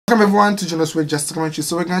Welcome everyone to Junosuede, just to comment you.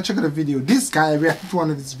 So we're gonna check out a video. This guy reacted to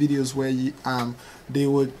one of these videos where they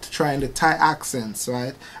would try the Thai accents,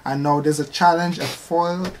 right? And now there's a challenge, a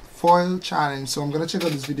foil challenge. So I'm gonna check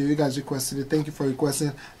out this video. You guys requested it. Thank you for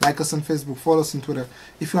requesting. Like us on Facebook, follow us on Twitter.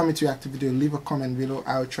 If you want me to react to the video, leave a comment below.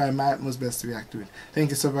 I'll try my utmost best to react to it. Thank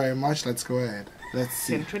you so very much. Let's go ahead. Let's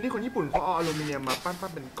see.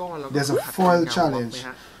 There's a foil challenge.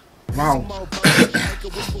 Wow. ส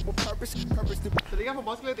วัสดีครับผม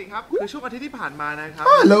บอสเลติครับคือช่วงอาทิตย์ที่ผ่านมานะครับ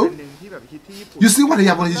Hello. You see what he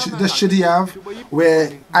have on the shit he have where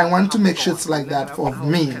I want to make shits like that for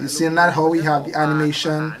me. You see not how we have the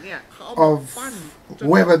animation of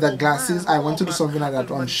wherever the glass is. I want to do something like that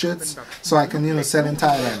on shirts so I can, you know, sell in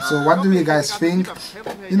Thailand. So what do you guys think?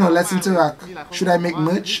 You know, let's interact. Should I make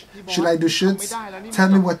merch? Should I do shirts? Tell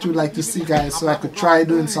me what you'd like to see, guys, so I could try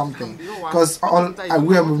doing something. Because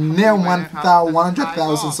we have near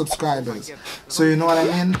 100,000 subscribers. So you know what I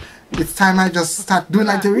mean? It's time I just start doing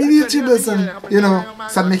like the real YouTubers and, you know,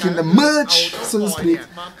 start making the merch, so to speak.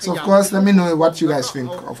 So of course, let me know what you guys think.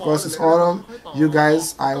 Of course, it's all of you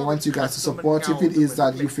guys. I want you guys to support. If it is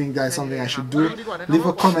that you think there's something I should do, leave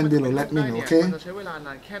a comment below. Let me know, okay?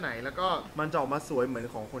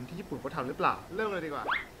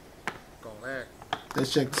 Let's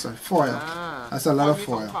check this out. Foil. That's a lot of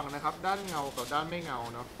foil.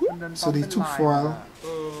 So they took foil.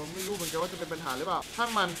 ไม่รู้เหมือนกันว่าจะเป็นปัญหาหรือเปล่าถ้า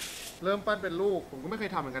มันเริ่มปั้นเป็นลูกผมก็ไม่เคย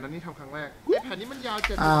ทำเหมือนกันนะนี่ทำครั้งแรกไอ้แผ่นนี้มันยาว7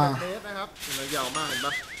 เมตรนะครับมันยาวมากเห็นป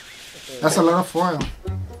ะ That's a lot of foil.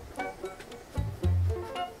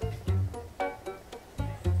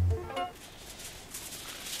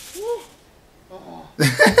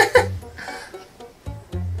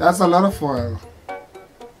 That's a lot of foil.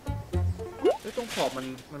 ตรงขอบ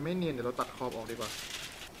มันไม่เนียนเดี๋ยวเราตัดขอบออกดีกว่า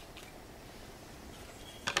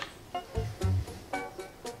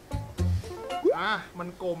มัน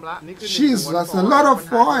กลมละนี่คือ Jeez, that's a lot of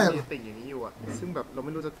foil. ติ่งอย่างนี้อยู่อ่ะซึ่งแบบเราไ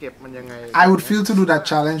ม่รู้จะเก็บมันยังไง I would feel to do that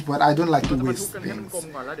challenge, but I don't like to waste things.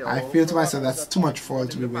 I feel to myself that's too much foil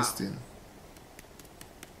to be wasting.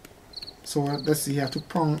 So let's see, you have to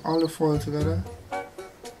pound all the foil together.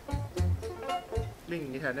 ลิงอย่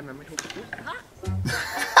างนี้แทนได้ไหมไม่ถูก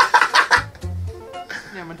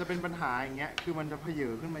เนี่ยมันจะเป็นปัญหาอย่างเงี้ยคือมันจะเพเย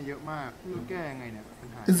อขึ้นมาเยอะมากไม่รู้แก้ยังไงเนี่ยปัญ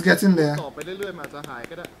หา It's getting there. ต่อไปเรื่อยๆมันอาจจะหาย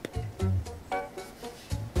ก็ได้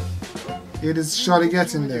It is surely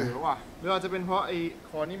getting there. หรืออาจจะเป็นเพราะไอ้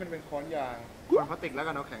คอนนี่มันเป็นคอนยางคอนพลาสติกแล้ว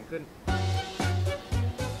กันเอาแข็งขึ้น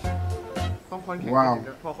ต้องคอนแข็งขึ้น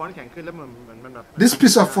พอคอนแข็งขึ้นแล้วมันแบบ This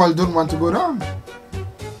piece of foil don't want to go down.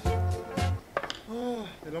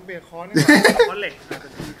 เดี๋ยวเราเปลี่ยนคอนนี่คอนเหล็กอาจจะ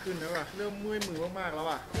ดีขึ้นแล้วว่ะเริ่มเมื่อยมือมากๆแล้ว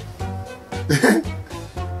ว่ะ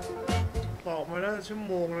ตอกมาแล้วชั่ว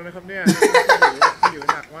โมงแล้วนะครับเนี่ยอยู่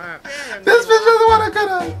หนักมาก This piece doesn't want to cut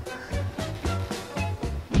out.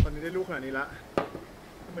 ตอนนี้ได้ลูกขนาดนี้ละ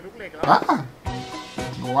เป็นลูกเหล็กแล้ว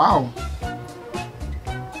Wow.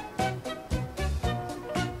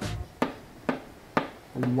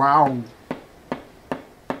 Wow.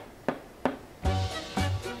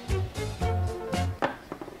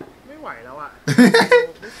 ไม่ไหวแล้วอ่ะ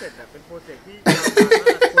ไม่เสร็จแบบเป็นโปรเจกต์ที่ยาวมา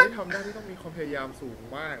กคนที่ทำได้ที่ต้องมีความพยายามสูง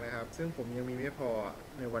มากนะครับซึ่งผมยังมีไม่พอ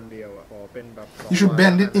ในวันเดียวอ่ะขอเป็นแบบ You should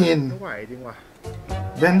bend it in. ไม่ไหวจริงว่ะ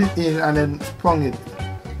Bend it in and then pound it.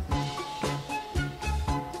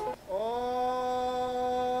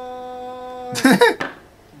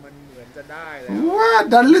 มันเหมือนจะได้แล้ว What?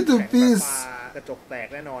 That little piece. กระจกแตก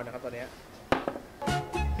แน่นอนนะครับตอนนี้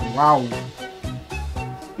Wow.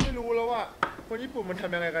 ไม่รู้แล้วว่าคนญี่ปุ่นมันท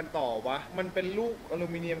ำยังไงกันต่อวะมันเป็นลูกอลู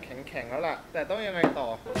มิเนียมแข็งๆแล้วล่ะแต่ต้องยังไงต่อ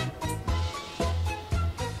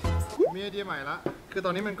มีไอเดียใหม่ละคือตอ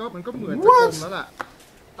นนี้มันก็เหมือนจะกลมแล้วล่ะ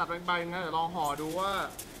ตัดใบๆงั้นเดี๋ยวลองห่อดูว่า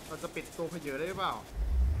เราจะปิดตัวเพเยอได้หรือเปล่า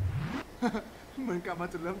เหมือนกลับมา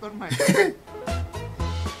จุดเริ่มต้นใหม่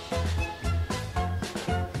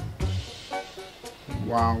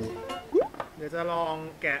Wow. เดี๋ยวจะลอง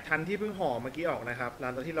แกะทันที่เพิ่งห่อเมื่อกี้ออกนะครับหลั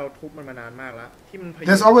งจากที่เราทุบมันมานานมากแล้วที่มัน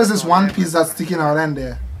There's always this one piece that's sticking out in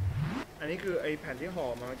there. อันนี้คือไอแผ่นที่ห่อ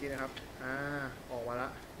มาเมื่อกี้นะครับออกมาละ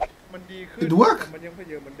มันดีขึ้น It worked. มันยังเพ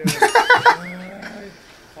เยอเหมือนเดิม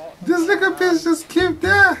This little piece just keep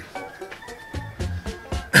there.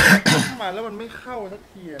 มาแล้วมันไม่เข้าสัก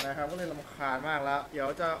ทีนะครับก็เลยรำคาญมากแล้วเดี๋ยว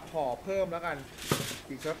จะห่อเพิ่มแล้วกัน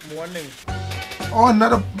อีกสักม้วนหนึ่ง Oh,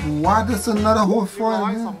 another what? That's another whole foil.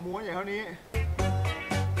 2 ม้วนอย่างเท่านี้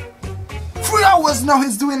 3 hours now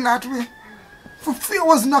he's doing that way. For 3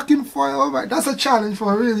 hours knocking foil over. That's a challenge for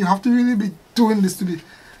real. You have to really be doing this to be.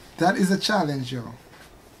 That is a challenge, yo.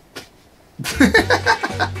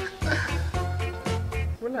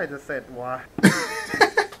 เมื่อไหร่จะเสร็จวะ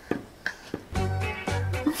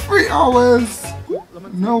 3 hours แล้วมั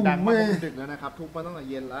น No ดังมาก way ดึกแล้วนะครับทุกมาตั้งแต่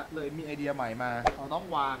เย็นแล้วเลยมีไอเดียใหม่มาเราต้อง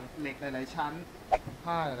วางเหล็กหลายๆชั้น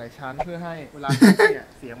ผ้าหลายๆชั้นเพื่อให้เวลาเนี่ย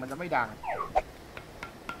เสียงมันจะไม่ดัง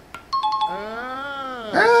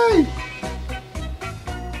เฮ้ย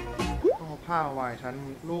ต้องเอาผ้าวางชั้น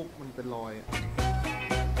ลูกมันเป็นรอย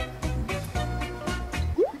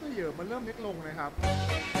ที่ก็เยอะมันเริ่มเล็กลงนะครับ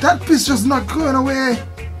That piece just not going away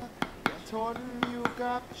ชนอยู่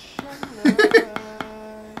กับฉันเลย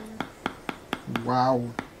Wow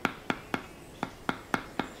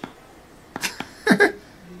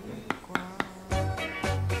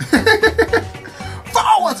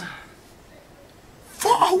 4 hours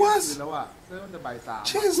 4 hours แล้วอ่ะเริ่มจะบ่ายสาม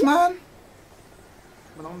Jeez man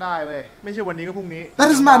มันต้องได้เลยไม่ใช่วันนี้ก็พรุ่งนี้ That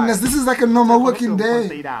is madness this is like a normal working ตี day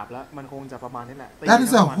ดาบแล้วมันคงจะประมาณนี้แหละ That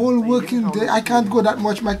is a whole working day I can't go that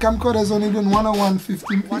much my camcorder is only doing 101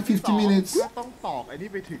 50 minutes ต้องตอกไอ้นี่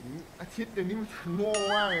ไปถึงอาทิตย์เดี๋ยวนี้มันโง่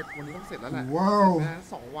มากวันนี้ต้องเสร็จแล้วแหละ Wow นะ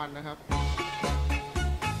2 วันนะครับ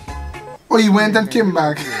Oh you went and came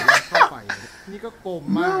back นี่ก็กลม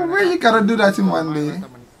มาก No way you gotta do that in one day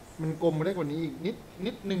มันกลมได้กว่านี้อีก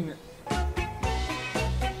นิดนึงเนี่ย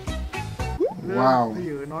Wow เ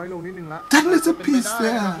ยอะน้อยลงนิดนึงละ That little piece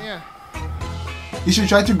there You should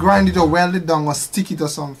try to grind it or weld it down or stick it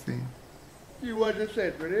or something กี่วันจะเสร็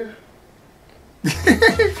จไปเนี่ย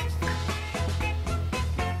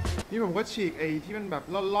นี่ผมก็ฉีกไอ้ที่มันแบบ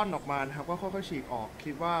ล่อนๆออกมานะครับก็ค่อยๆฉีกออก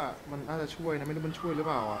คิดว่ามันน่าจะช่วยนะไม่รู้มันช่วยหรือเ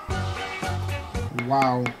ปล่าอ่ะ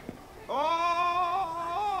Wow โอ้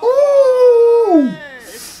Ooh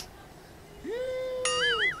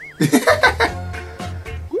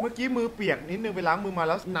เมื่อกี้มือเปียกนิดนึงไปล้างมือมาแ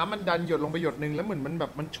ล้วน้ำมันดันหยดลงไปหยดนึงแล้วเหมือนมันแบ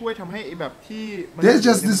บมันช่วยทำให้ไอ้แบบที่มัน There's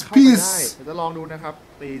just this เข้าไปได้ piece เดี๋ยวจะลองดูนะครับ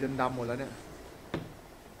ตีจนดำหมดแล้วเนี่ย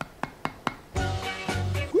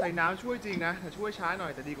ใส่น้ำช่วยจริงนะแต่ช่วยช้าหน่อ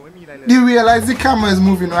ยแต่ดีกว่าไม่มีอะไรเลย You realize the camera is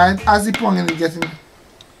moving right as the pong is getting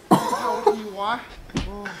เอาทีวะ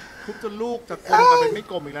ทุบจนลูกจากกลมกลายเป็นไม่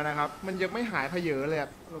กลมอีกแล้วนะครับมันยังไม่หายเพเยอะเลยอะ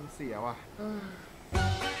ลมเสียว่ะ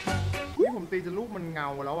นี่ผมตีจนลูกมันเงา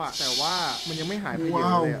แล้วอะแต่ว่ามันยังไม่หายเพเยอ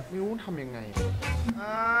ะเลยอะไม่รู้ทำยังไง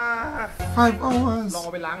 5 hours ลองเอ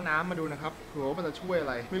าไปล้างน้ำมาดูนะครับเผื่อว่ามันจะช่วยอะ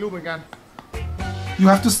ไรไม่รู้เหมือนกัน You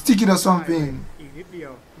have to stick it or something อีกนิดเดีย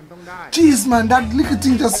วมันต้องได้ Jeez man that little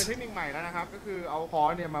thing เป็น just เทคนิคใหม่แล้วนะครับก็คือเอาค้อ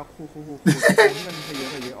นเนี่ยมาคูที่มันเพเ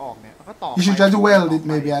ยอะออกเนี่ยแล้วก็ต่อ You should try to weld it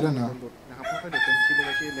maybe I don't know นะครับค่อยๆเด็ดเป็นชิ้น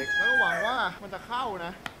เล็กๆแล้วก็หวังว่ามันจะเข้าน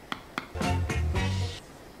ะ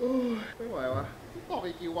ไม่ไหววะต่อ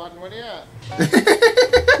อีกกี่วันวะเนี่ย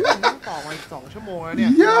นั่งต่อมาอีก2 ชั่วโมงแล้วเนี่ย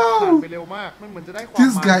ผ่านไปเร็วมากมันเหมือนจะได้ความ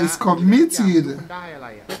This guy is committed มันได้อะไร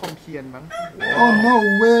อะได้ความเพียรมั้ง Oh no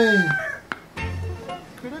way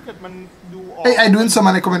คือถ้าเกิดมันดูออก Hey I doing some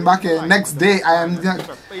and I coming back here next day I am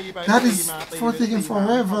That is for taking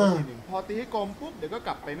forever พอตีให้กลมปุ๊บเดี๋ยวก็ก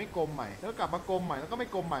ลับไปไม่กลมใหม่แล้วกลับมากลมใหม่แล้วก็ไม่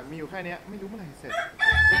กลมใหม่มีอยู่แค่นี้ไม่รู้เมื่อไหร่เสร็จ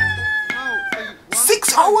เข้า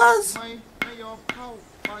6 hours ไม่ยอมเข้า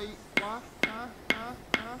ไปวะ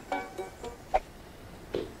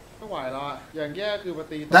ไม่ไหวแล้วอะอย่างแย่คือมา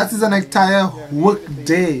ตี That is an entire work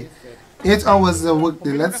day 8 hours is a work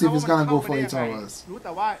day let's see if it's gonna go for 8 hours รู้แ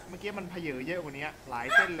ต่ว่าเมื่อกี้มันเพเยอะเยอะกว่านี้หลาย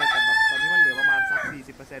เส้นเลยแต่แบบตอนนี้มันเหลือประมาณสัก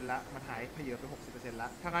 40% แล้วมันหายเพเยอะไป 60% แล้ว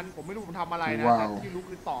ถ้างั้นผมไม่รู้ผมทำอะไรนะแต่ที่รู้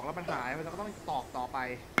คือตอกแล้วมันหายมันก็ต้องตอกต่อไป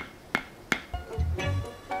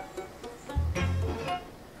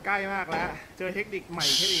ใกล้มากแล้วเจอเทคนิคใหม่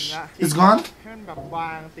เทคนิคละ It's gone ให้มันแบบว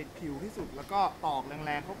างติดผิวที่สุดแล้วก็ตอกแ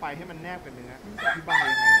รงๆเข้าไปให้มันแนบกับเนื้อจะอธิบาย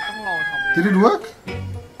ยังไงต้องลองทำเอง Did it work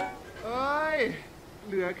เอ้ยเ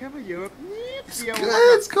หลือแค่เพเยอะนิดเดียว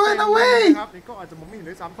It's going away ครับนี่ก็อาจจะมองไม่เห็น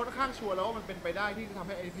ด้วยซ้ำค่อนข้างชัวร์แล้วว่ามันเป็นไปได้ที่จะทำใ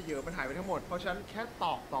ห้ไอ้เพเยอะมันหายไปทั้งหมดเพราะฉะนั้นแค่ต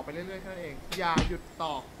อกไปเรื่อยๆแค่นั้นเองอย่าหยุดต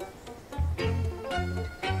อก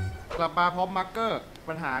กลับมาพร้อมมาร์กเกอร์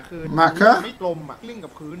ปัญหาคือไม่กลมอ่ะกลิ้งกั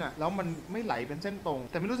บพื้นอ่ะแล้วมันไม่ไหลเป็นเส้นตรง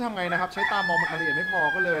แต่ไม่รู้จะทำไงนะครับใช้ตามองมันละเอียดไม่พอ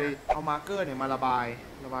ก็เลยเอามาร์กเกอร์เนี่ยมาระบาย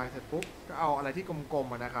เสร็จปุ๊บก็เอาอะไรที่กลม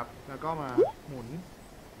ๆนะครับแล้วก็มาหมุน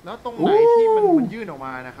แล้วตรงไหนที่มันยื่นออกม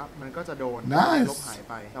านะครับมันก็จะโดนลบหาย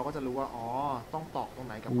ไปเราก็จะรู้ว่าอ๋อต้องตอกตรงไ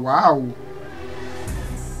หนกับ Wow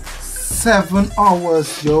 7 hours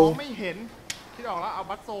yo ไม่เห็นคิดออกแล้วเอา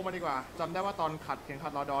บัตโซมาดีกว่าจำได้ว่าตอนขัดเข็มขั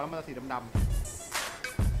ดรอดอแล้วมันจะสีดำ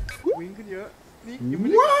ๆวิ่งขึ้นเยอะนี่ยังไม่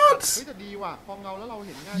ได้ขัดเฮ้ยแต่ดีว่ะพอเงาแล้วเราเ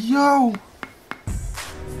ห็นง่าย Yo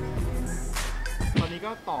ตอนนี้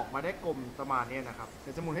ก็ตอกมาได้กลมประมาณนี้นะครับเ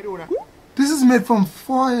ดี๋ยวจะหมุนให้ดูนะ This is made from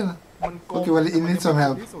foil มันกลม Okay well it needs some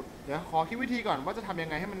help ที่สุดเดี๋ยวขอคิดวิธีก่อนว่าจะทำยัง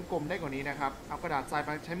ไงให้มันกลมได้กว่านี้นะครับเอากระดาษทรายไป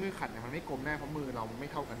ใช้มือขัดเนี่ยมันไม่กลมแน่เพราะมือเราไม่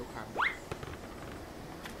เท่ากันทุกครั้ง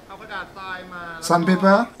เอากระดาษทรายมา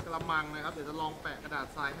Sandpaper กระมังนะครับเดี๋ยวจะลองแปะกระดาษ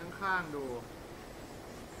ทรายข้างๆดู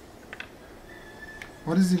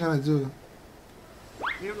What is he gonna do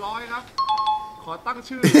เรียบร้อยครับขอตั้ง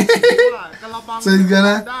ชื่อว่ากระมัง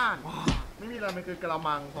ด้านไม่มีอะไรมันคือกระ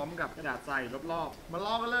มังพร้อมกับกระดาษใส่รอบๆมาล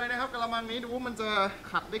องกันเลยนะครับกระมังนี้ดูว่ามันจะ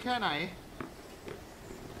ขัดได้แค่ไหน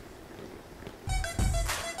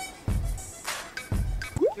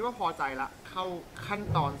คิดว่าพอใจละเข้าขั้น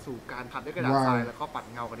ตอนสู่การขัดด้วยกระดาษทรายแล้วก็ปัด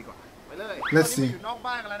เงากันดีกว่าไปเลยตอนนี้อยู่นอก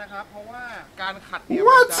บ้านกันแล้วนะครับเพราะว่าการขัดเนี่ย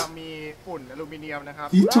มันจะมีฝุ่นอลูมิเนียมนะครับ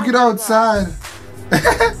He took it outside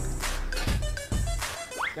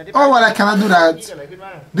Oh well I cannot do that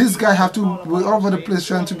This guy have to go over the place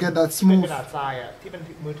trying to get that smooth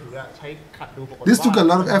This took a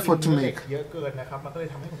lot of effort to make เยอะเกินนะครับมันก็เลย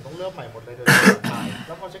ทำให้ผมต้องเริ่มใหม่หมดเลยแ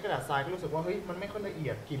ล้วพอใช้กระดาษทรายก็รู้สึกว่าเฮ้ยมันไม่ค่อยละเอี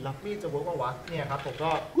ยดหินรับมีดจะเวิร์กป่าวะเนี่ยครับผมก็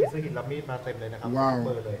ไปซื้อหินรับมีดมาเต็มเลยนะครับเ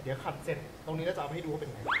ปิดเลยเดี๋ยวขัดเสร็จตรงนี้ก็จะเอาให้ดูว่าเป็น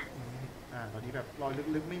ไงตอนนี้แบบรอย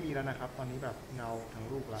ลึกๆไม่มีแล้วนะครับตอนนี้แบบเงาทั้ง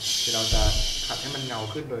ลูกแล้วเดี๋ยวเราจะขัดให้มันเงา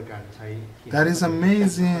ขึ้นโดยการใช้หิน That is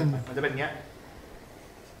amazing มันจะเป็นเงี้ย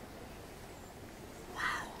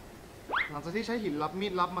หลังจากที่ใช้หินรับมี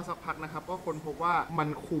ดรับมาสักพักนะครับก็ค้นพบว่ามัน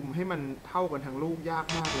คุมให้มันเท่ากันทั้งลูกยาก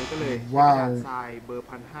มากเลยก็เลยกระดาษทรายเบอร์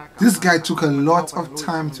 1,500 This guy took a lot of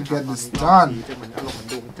time to get this done จะเหมือนอารมณ์เหมือน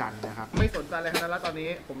ดวงจันทร์นะครับไม่สนใจอะไรทั้งนั้นแล้วตอนนี้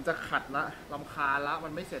ผมจะขัดละรำคาญละมั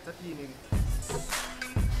นไม่เสร็จสักทีนึง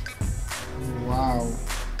ว้าว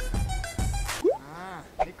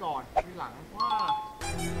นี่ก่อนนี่หลังว้า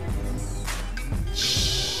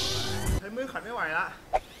ใช้มือขัดไม่ไหวละ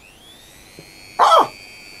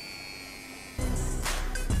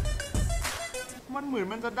มันเหมือน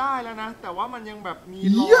มันจะได้แล้วนะแต่ว่ามันยังแบบมี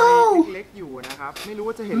รอยเล็กๆอยู่นะครับไม่รู้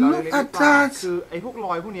ว่าจะเห็นรอยเล็กๆหรือเปล่าคือไอ้พวกร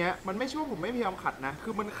อยพวกนี้มันไม่ใช่ว่าผมไม่พยายามขัดนะคื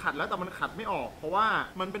อมันขัดแล้วแต่มันขัดไม่ออกเพราะว่า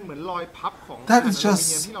มันเป็นเหมือนรอยพับของอลูมิเ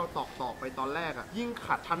นียมที่เราตอกไปตอนแรกอ่ะยิ่ง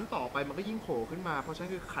ขัดชั้นต่อไปมันก็ยิ่งโผล่ขึ้นมาเพราะฉะนั้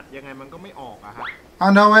นคือขัดยังไงมันก็ไม่ออกอะฮะ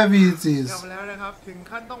And how heavy it is กลับแล้วนะครับถึง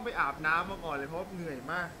ขั้นต้องไปอาบน้ำมาก่อนเลยเพราะเหนื่อย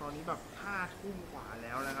มากตอนนี้แบบ5 ทุ่มกว่าแ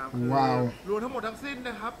ล้วนะครับว้าวรวมทั้งหมดทั้งสิ้นน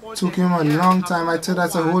ะครับ Took him a long time I thought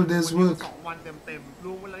that's a whole day's work 2 วันเต็มๆร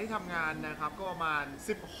วมเวลาที่ทำงานนะครับก็ประมาณ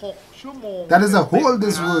16 ชั่วโมง That is a whole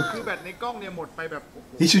day's work คือแบตในกล้องเนี่ยหมดไปแบบ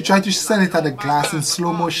He should try to send it at the glass in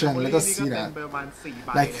slow motion let us see that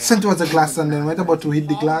like send towards the glass and then went about to hit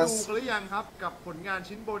the glass ดูหรือยังครับกับผลงาน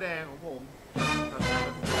ชิ้นโบแดงของผม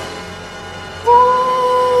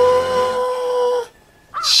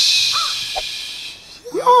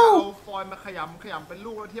เอาฟอยล์มาขยำเป็น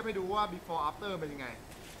ลูกแล้วเทียบให้ดูว่า before after เป็นยังไง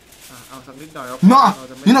เอาสักนิดหน่อย No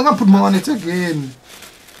you're not gonna put more on it again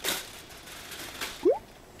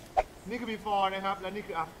นี่คือ before นะครับและนี่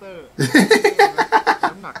คือ after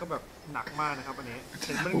น้ำหนักก็แบบหนักมากนะครับอันนี้เ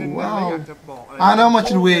ห็นมันเงินแล้วอยากจะบอกอะไร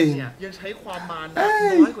ยังใช้ความมาน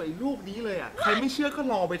น้อยกว่าไอ้ลูกนี้เลยอ่ะใครไม่เชื่อก็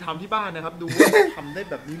ลองไปทำที่บ้านนะครับดูว่าทำได้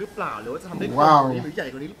แบบนี้หรือเปล่าหรือว่าจะทำได้กว่านี้หรือใหญ่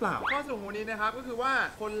กว่านี้หรือเปล่าข้อสรุปวันนี้นะครับก็คือว่า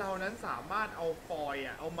คนเรานั้นสามารถเอาฟอยล์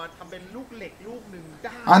เอามาทำเป็นลูกเหล็กลูกหนึ่งไ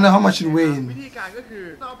ด้ I know how much it weighs วิธีการก็คือ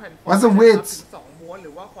ต้องเอาแผ่นฟอยล์ What's the weight 2 ม้วนห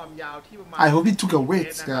รือว่าความยาวที่ประมาณ I hope he took a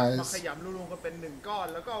weight guys มาขยำรวมกันเป็น1 ก้อน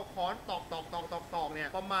แล้วก็เอาค้อนตอกเนี่ย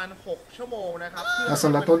ประมาณ6 ชั่วโมงนะครับThat's a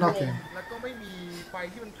lot of knocking แล้วก็ไม่มีไฟ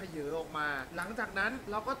ที่มันเผยออกมาหลังจากนั้น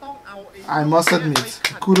เราก็ต้องเอาI must admit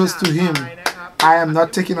kudos to him I am not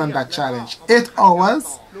taking on that challenge 8 hours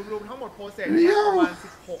รวมทั้งหมดโปรเซสเนี่ยประมาณ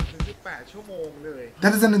16-18 ชั่วโมงเลย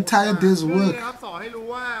That is an entire day's work ครับสอนให้รู้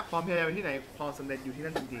ว่าความพยายามที่ไหนความสำเร็จอยู่ที่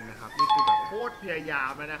นั่นจริงๆนะครับนี่คือแบบโคตรพยายา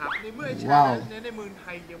มนะครับในเมื่อใช้ในเมืองไท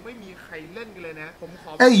ยยังไม่มีใครเล่นกันเลยนะผมข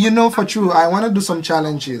อ Hey you know for true I want to do some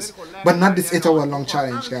challenges but not this 8-hour long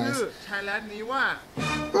challenge guys ใช้แล้วนี้ว่า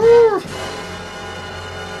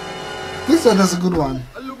This one is a good one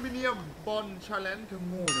อลูมิเนียมบอลชาเลนจ์คือ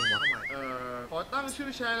งูหนึ่งวะขอตั้งชื่อ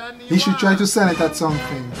ชาเลนจ์นี้ว่า He should try to send it at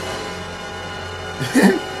something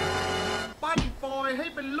ปั้นฟอยล์ให้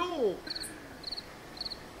เป็นลูก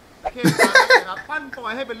โอเคครับปั้นฟอ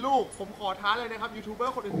ยล์ให้เป็นลูกผมขอท้าเลยนะครับยูทูบเบอ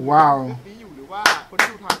ร์คนอื่นที่ดูนี้อยู่หรือว่าคนที่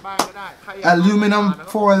ดูทางบ้านก็ได้ Aluminum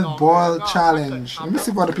foil boil challenge Let me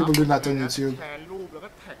see what the people do that on YouTube แชร์รูปแล้วก็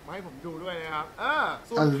แท็กมาให้ผมดูด้วยนะครับ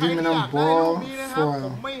ส่วน Aluminum boil foil ผ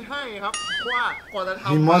มไม่ให้ครับเพราะว่าก่อนจะท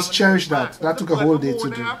ำ He must cherish that took a whole day to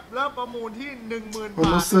do เริ่มประมูลที่ 10,000 บาท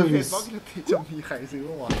No service บล็อกกิโลติจะมีใครซื้อ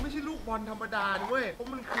วะไม่ใช่ลูกบอลธรรมดาด้วยเพราะ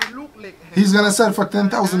มันคือลูกเหล็ก He's gonna sell for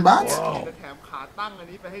 10,000 baht จะแถมขาตั้งอัน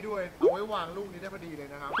นี้ไปให้ด้วยเอาไว้วางลูกนี้ได้พอดีเลย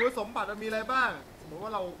นะครับคุณสมบัติมันมีอะไรบ้างสมมติว่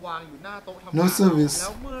าเราวางอยู่หน้าโต๊ะทำงาน No service แล้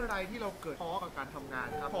วเมื่อไรที่เราเกิดท้อกับการทำงาน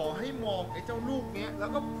ครับขอให้มองไอ้เจ้าลูกนี้แล้ว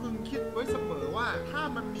ก็พึงคิดไว้เสมอว่าถ้า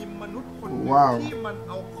มันมีมนุษย์คนหนึ่งที่มัน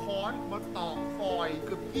เอาค้อนมาตอกฟอยล์เ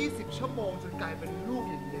กือบ20 ชั่วโมงจนกลายเป็นลูก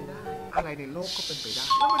อย่างนี้ได้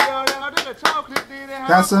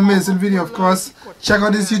That's an amazing video, of course. Check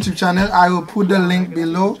out this YouTube channel. I will put the link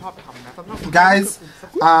below. Guys,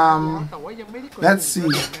 let's see.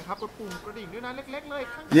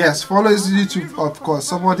 Yes, follow his YouTube, of course.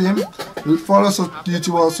 Support him. Follow us on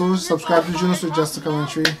YouTube also. Subscribe to Junosuede Just a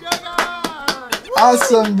Commentary.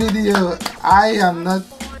 Awesome video. I am not.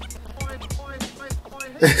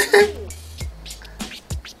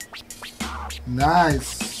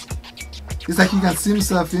 Nice. It's like he can see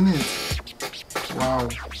himself in it. Wow.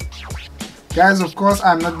 Guys, of course,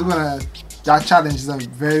 I'm not doing that challenge is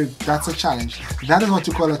that's a challenge. That is what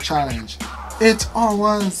you call a challenge. 8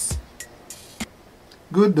 hours.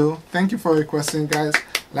 Good though. Thank you for requesting, guys.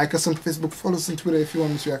 Like us on Facebook, follow us on Twitter if you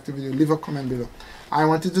want me to react to video. Leave a comment below. I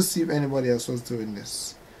wanted to see if anybody else was doing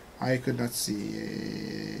this. I could not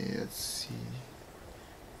see. Let's see.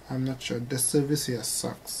 I'm not sure. The service here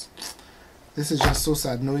sucks. This is just so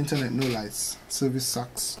sad. No internet, no lights. Service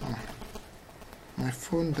sucks. Oh. My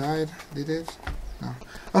phone died. Did it? No.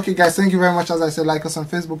 Okay, guys. Thank you very much. As I said, like us on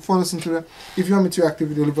Facebook, follow us on Twitter. If you want me to react to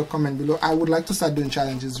video, leave a comment below. I would like to start doing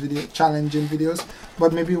challenging videos,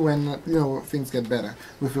 but maybe when things get better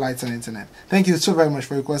with lights and internet. Thank you so very much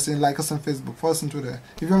for requesting. Like us on Facebook, follow us on Twitter.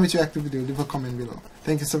 If you want me to react to video, leave a comment below.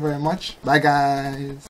 Thank you so very much. Bye, guys.